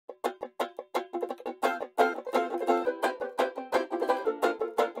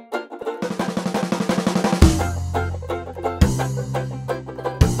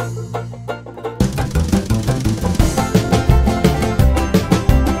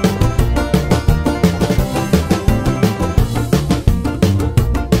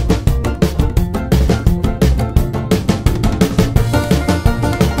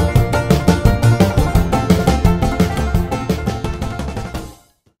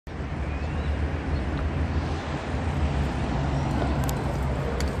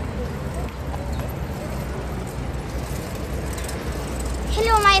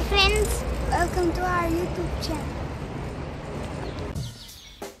our YouTube channel.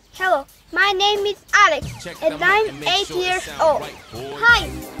 Hello, my name is Alex and I'm 8 years old. Hi,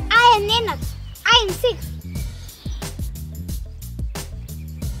 I am Nenad. I am 6.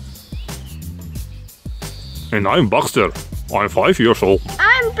 And I'm Baxter. I'm 5 years old.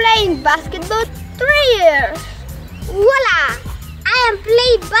 I'm playing basketball 3 years. Voila! I am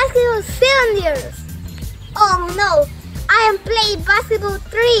playing basketball 7 years. Oh no, I am playing basketball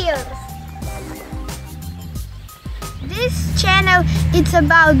 3 years. This channel is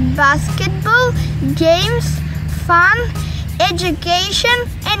about basketball, games, fun, education,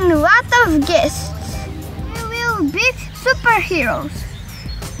 and lot of guests. We will be superheroes.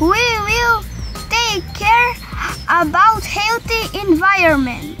 We will take care about healthy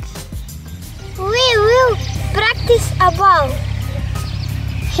environment. We will practice about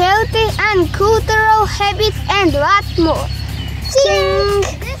healthy and cultural habits and lot more. In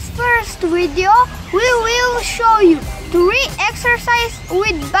this first video, we will show you 3 exercises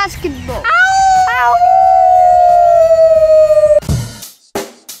with basketball. Ow!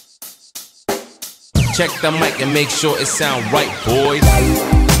 Check the mic and make sure it sound right, boys.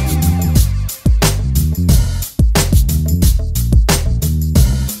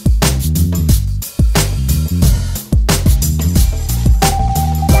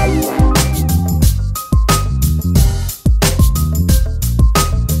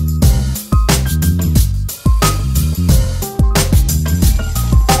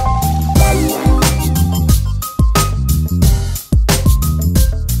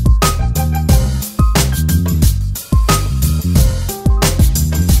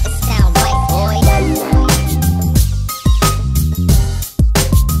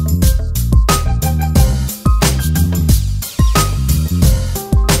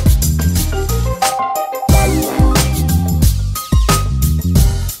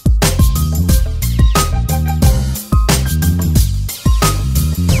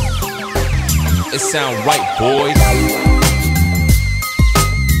 It sound right, boys.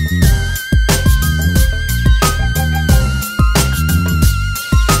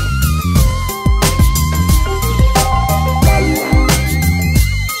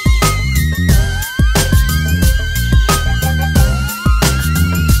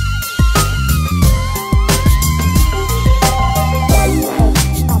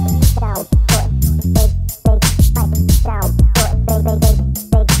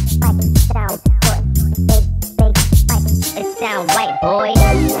 Sound right, boy.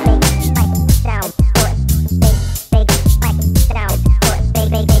 Sound good. Big sound good.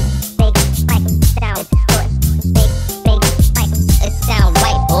 Big sound good. Big it sound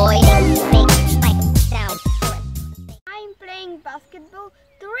right, boy. Big sound good. I'm playing basketball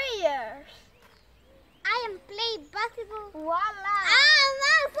 3 years. I am playing basketball. Voila!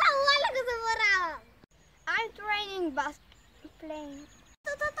 I'm training playing.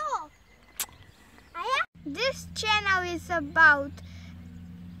 This channel is about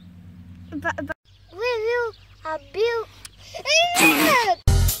we will build Big sound good.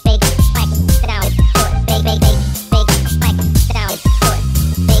 Big sound good.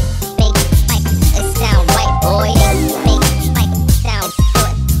 Big it sound right, boy. Big sound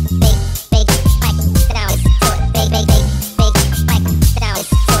good. Big sound good. Big sound good. Big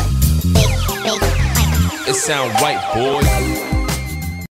It sound right, boys.